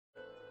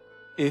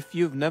If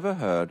you've never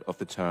heard of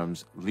the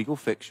terms legal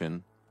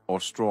fiction or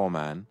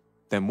strawman,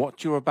 then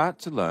what you're about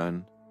to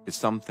learn is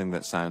something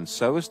that sounds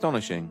so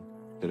astonishing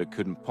that it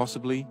couldn't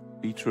possibly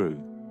be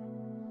true.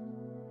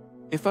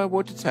 If I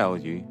were to tell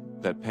you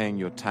that paying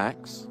your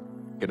tax,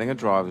 getting a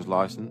driver's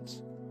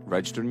license,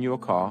 registering your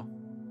car,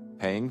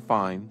 paying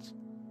fines,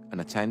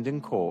 and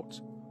attending court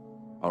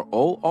are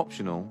all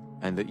optional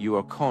and that you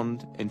are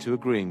conned into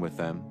agreeing with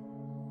them,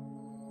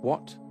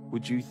 what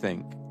would you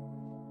think?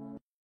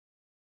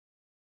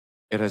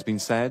 It has been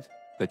said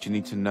that you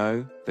need to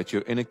know that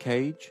you're in a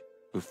cage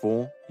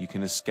before you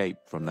can escape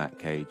from that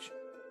cage.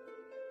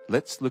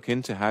 Let's look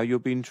into how you're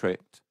being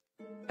tricked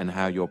and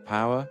how your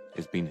power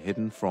is being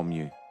hidden from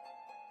you.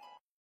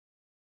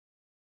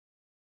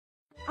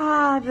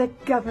 Ah, the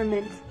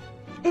government.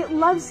 It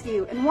loves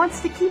you and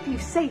wants to keep you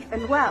safe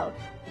and well.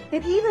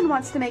 It even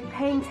wants to make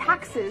paying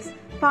taxes,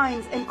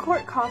 fines, and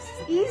court costs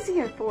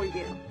easier for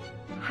you.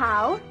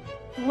 How?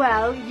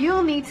 Well,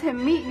 you'll need to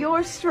meet your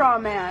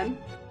strawman.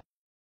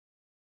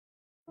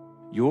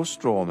 Your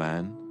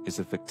strawman is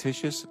a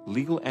fictitious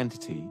legal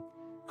entity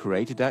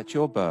created at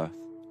your birth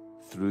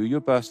through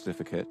your birth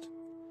certificate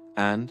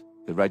and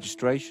the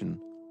registration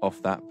of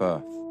that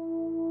birth.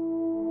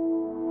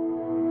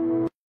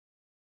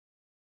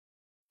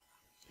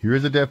 Here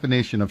is a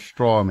definition of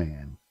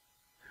strawman.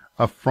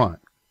 A front,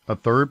 a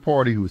third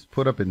party who is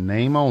put up in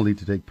name only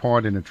to take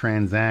part in a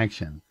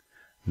transaction.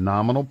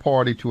 Nominal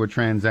party to a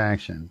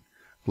transaction.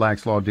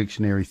 Black's Law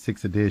Dictionary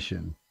 6th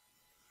edition.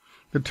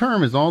 The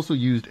term is also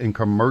used in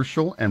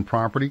commercial and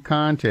property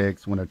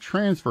contexts when a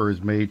transfer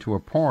is made to a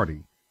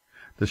party.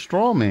 The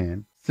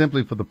strawman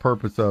simply for the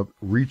purpose of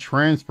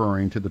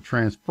retransferring to the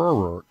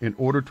transferor in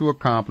order to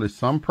accomplish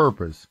some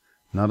purpose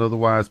not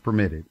otherwise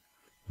permitted.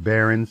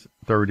 Barron's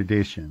 3rd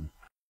edition.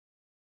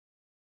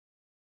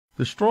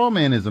 The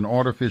strawman is an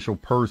artificial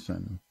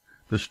person.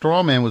 The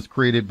strawman was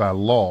created by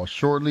law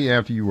shortly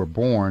after you were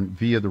born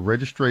via the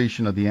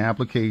registration of the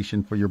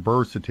application for your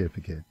birth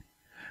certificate.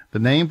 The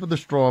name for the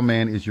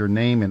strawman is your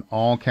name in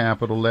all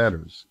capital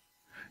letters.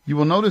 You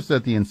will notice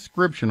that the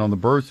inscription on the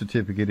birth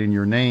certificate in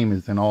your name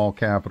is in all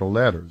capital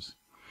letters.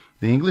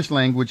 The English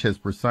language has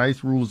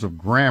precise rules of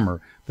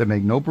grammar that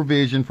make no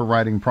provision for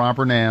writing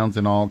proper nouns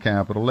in all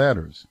capital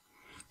letters.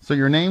 So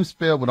your name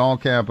spelled with all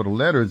capital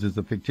letters is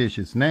a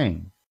fictitious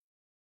name.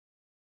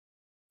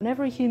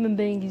 Whenever a human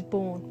being is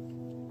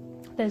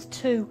born, there's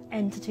two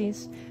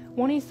entities.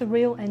 One is the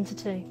real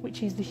entity,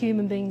 which is the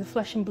human being, the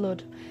flesh and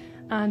blood,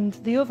 and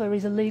the other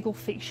is a legal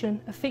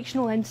fiction, a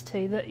fictional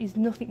entity that is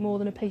nothing more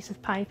than a piece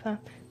of paper,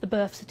 the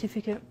birth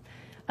certificate.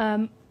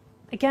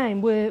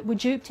 Again, we're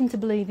duped into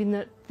believing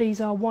that these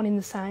are one in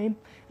the same,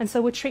 and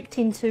so we're tricked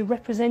into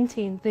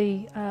representing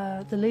the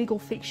legal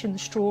fiction, the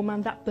straw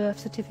man, that birth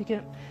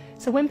certificate.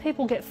 So when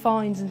people get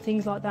fines and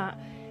things like that,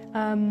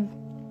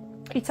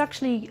 it's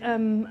actually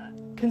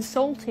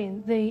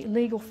consulting the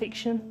legal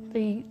fiction,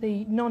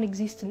 the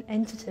non-existent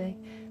entity,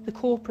 the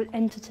corporate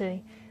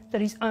entity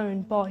that is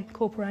owned by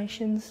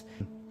corporations.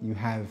 You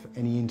have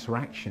any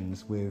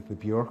interactions with the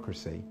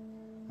bureaucracy,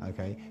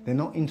 okay? They're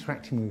not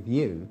interacting with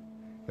you,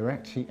 they're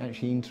actually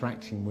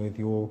interacting with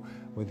your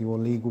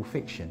legal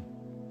fiction,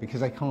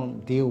 because they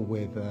can't deal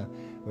with a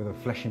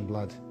flesh and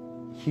blood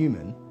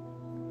human.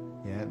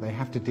 Yeah, they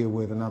have to deal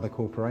with another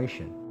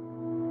corporation.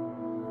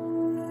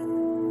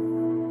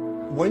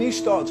 When you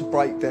start to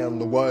break down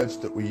the words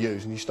that we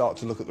use and you start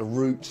to look at the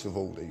roots of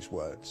all these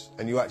words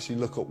and you actually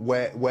look at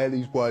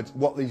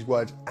what these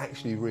words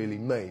actually really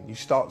mean, you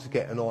start to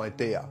get an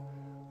idea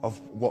of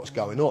what's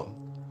going on.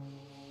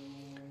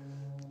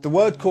 The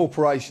word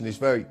corporation is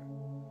very,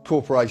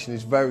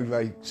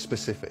 very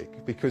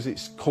specific because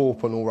it's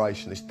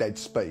corporation, it's dead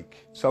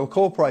speak. So a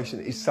corporation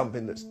is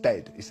something that's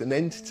dead. It's an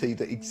entity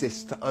that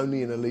exists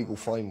only in a legal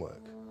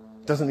framework.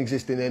 It doesn't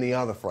exist in any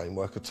other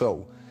framework at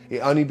all. It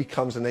only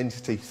becomes an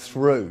entity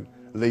through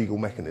legal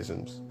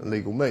mechanisms and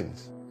legal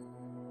means.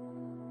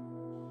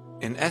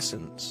 In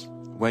essence,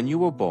 when you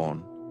were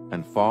born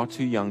and far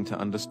too young to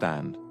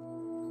understand,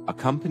 a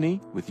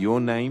company with your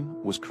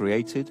name was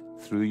created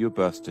through your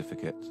birth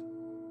certificate.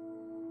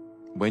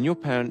 When your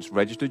parents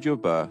registered your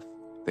birth,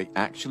 they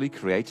actually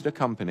created a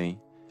company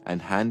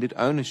and handed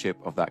ownership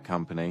of that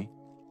company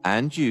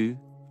and you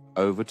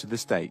over to the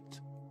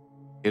state.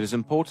 It is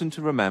important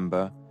to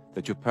remember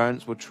that your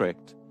parents were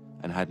tricked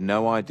and had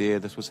no idea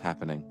this was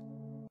happening.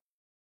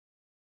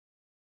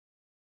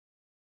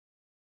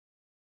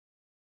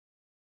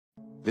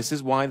 This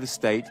is why the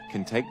state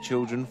can take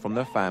children from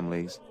their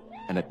families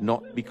and it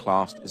not be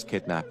classed as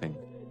kidnapping.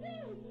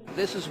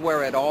 This is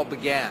where it all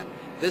began.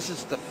 This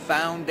is the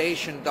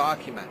foundation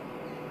document.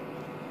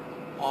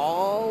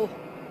 All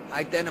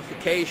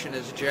identification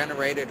is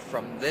generated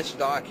from this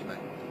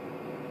document.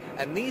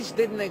 And these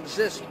didn't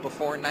exist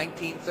before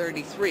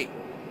 1933.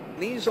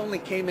 These only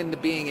came into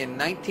being in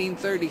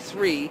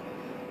 1933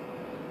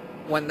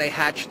 when they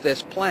hatched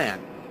this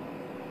plan.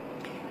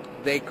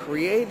 They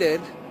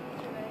created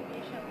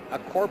a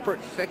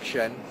corporate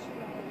fiction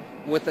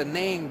with a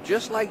name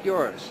just like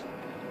yours.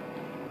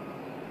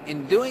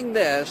 In doing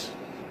this,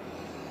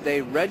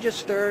 they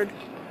registered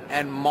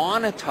and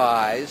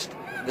monetized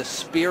the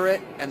spirit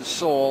and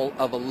soul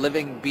of a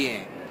living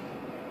being.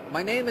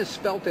 My name is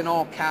spelt in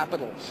all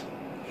capitals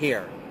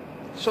here.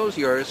 So's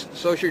yours,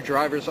 so's your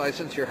driver's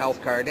license, your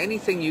health card,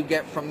 anything you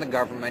get from the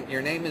government,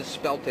 your name is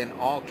spelt in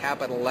all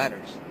capital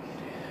letters.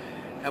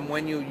 And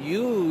when you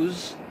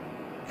use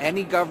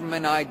any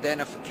government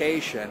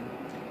identification,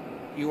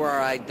 you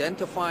are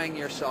identifying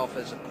yourself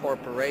as a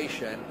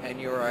corporation, and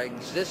you are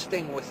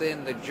existing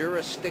within the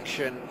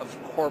jurisdiction of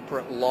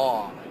corporate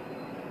law.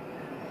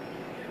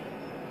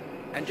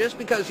 And just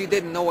because you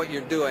didn't know what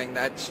you're doing,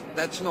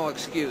 that's no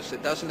excuse.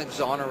 It doesn't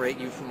exonerate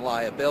you from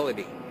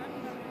liability.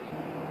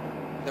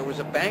 There was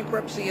a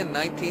bankruptcy in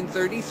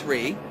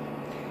 1933,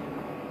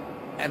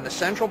 and the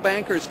central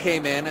bankers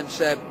came in and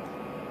said,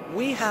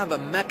 we have a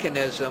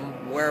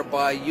mechanism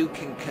whereby you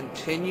can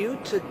continue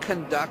to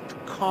conduct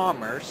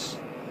commerce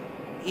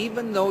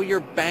even though you're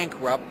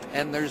bankrupt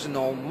and there's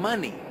no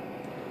money.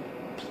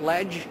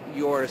 Pledge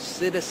your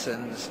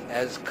citizens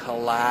as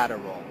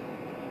collateral.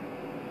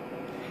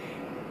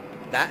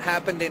 That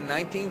happened in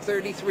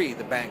 1933,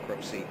 the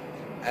bankruptcy.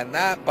 And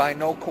that, by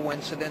no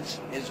coincidence,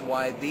 is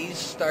why these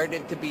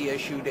started to be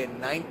issued in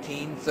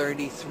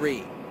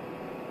 1933.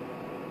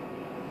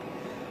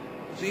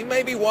 So you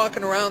may be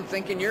walking around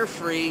thinking you're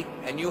free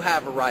and you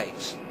have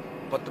rights.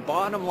 But the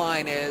bottom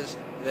line is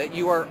that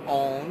you are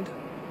owned,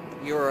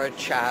 you're a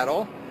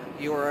chattel,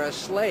 you're a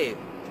slave.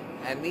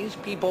 And these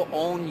people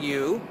own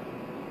you.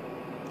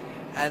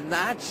 And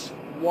that's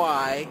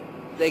why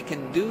they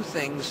can do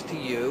things to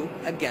you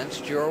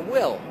against your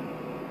will.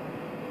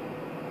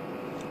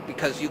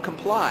 Because you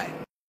comply.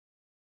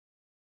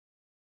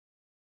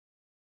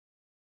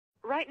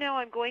 Right now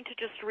I'm going to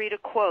just read a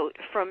quote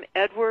from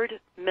Edward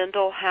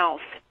Mendell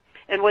House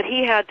and what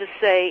he had to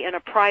say in a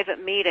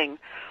private meeting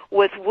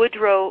with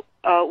Woodrow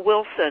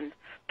Wilson,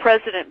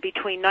 president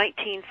between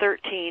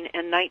 1913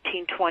 and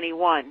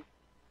 1921,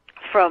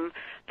 from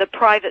the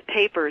private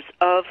papers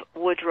of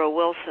Woodrow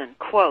Wilson.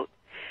 Quote,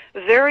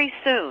 very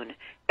soon,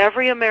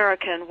 every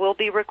American will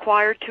be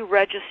required to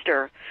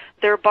register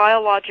their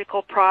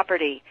biological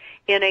property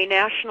in a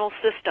national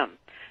system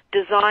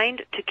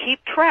designed to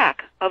keep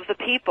track of the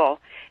people,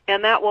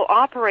 and that will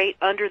operate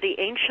under the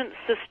ancient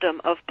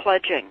system of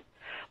pledging.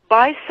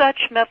 By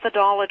such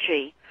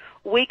methodology,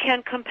 we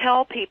can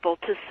compel people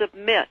to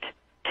submit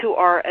to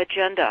our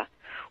agenda,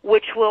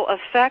 which will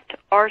affect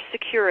our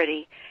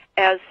security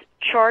as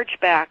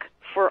chargeback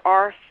for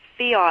our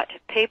fiat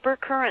paper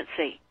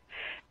currency.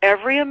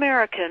 Every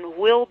American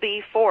will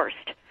be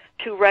forced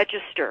to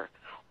register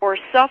or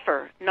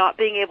suffer not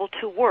being able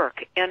to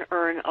work and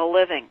earn a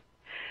living.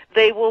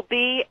 They will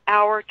be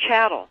our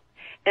chattel,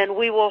 and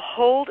we will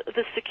hold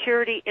the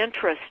security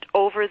interest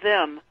over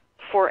them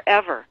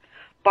forever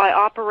by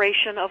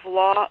operation of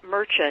law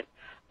merchant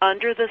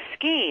under the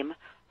scheme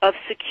of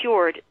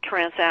secured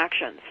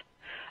transactions.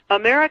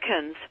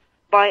 Americans,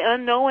 by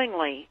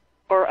unknowingly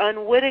or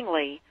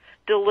unwittingly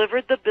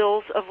delivered the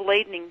bills of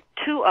lading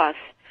to us,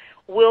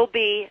 will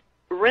be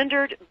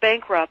rendered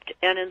bankrupt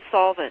and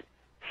insolvent,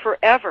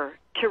 forever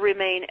to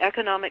remain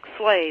economic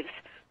slaves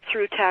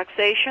through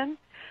taxation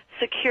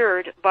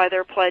secured by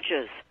their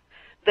pledges.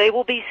 They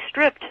will be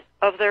stripped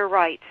of their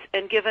rights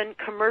and given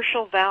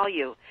commercial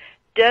value,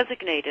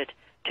 designated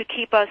to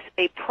keep us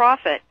a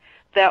profit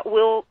that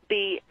will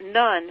be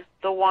none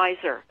the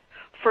wiser.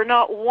 For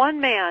not one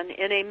man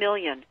in a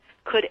million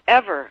could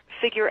ever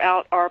figure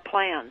out our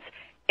plans,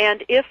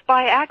 and if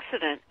by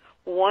accident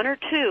one or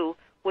two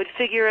would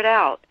figure it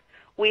out,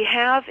 we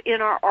have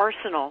in our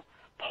arsenal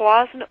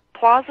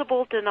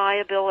plausible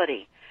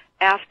deniability.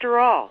 After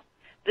all,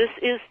 this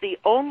is the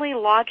only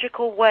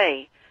logical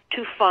way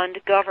to fund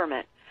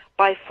government,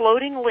 by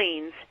floating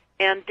liens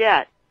and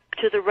debt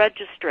to the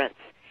registrants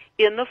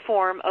in the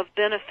form of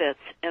benefits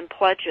and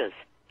pledges.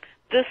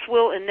 This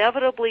will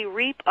inevitably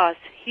reap us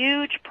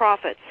huge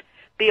profits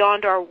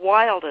beyond our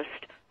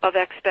wildest of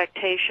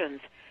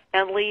expectations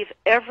and leave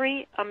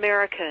every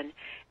American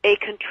a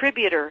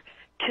contributor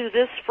to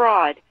this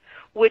fraud,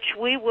 which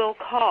we will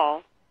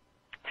call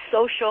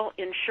social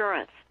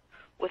insurance.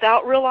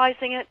 Without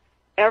realizing it,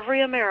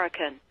 every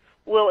American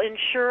will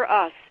insure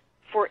us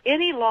for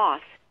any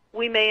loss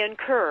we may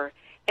incur,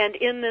 and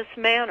in this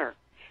manner,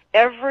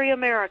 every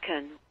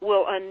American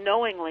will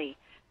unknowingly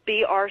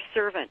be our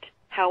servant,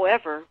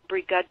 however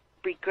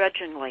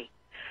begrudgingly.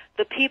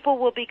 The people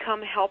will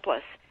become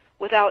helpless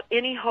without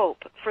any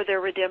hope for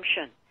their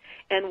redemption,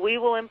 and we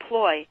will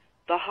employ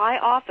the high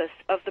office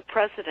of the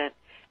President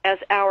as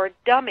our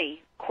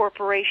dummy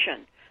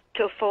corporation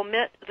to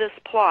foment this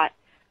plot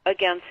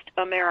against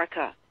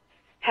America.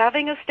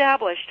 Having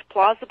established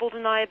plausible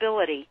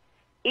deniability,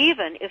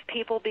 even if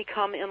people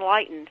become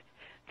enlightened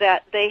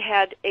that they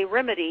had a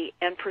remedy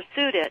and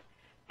pursued it,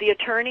 the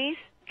attorneys,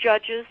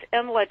 judges,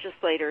 and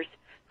legislators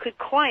could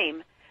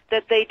claim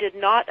that they did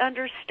not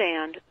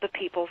understand the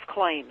people's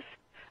claims,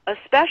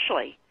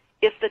 especially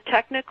if the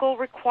technical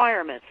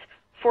requirements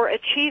for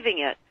achieving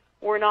it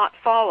were not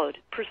followed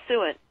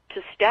pursuant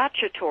to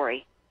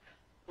statutory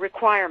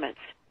requirements,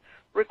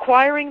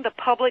 requiring the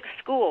public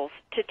schools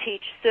to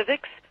teach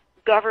civics,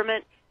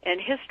 government, and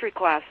history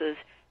classes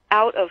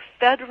out of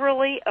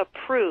federally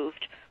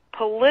approved,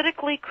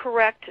 politically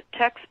correct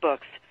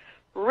textbooks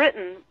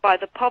written by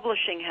the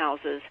publishing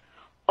houses,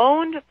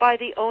 owned by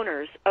the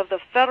owners of the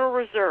Federal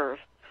Reserve,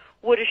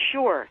 would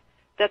assure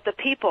that the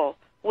people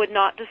would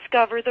not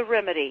discover the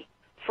remedy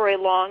for a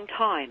long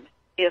time,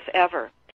 if ever.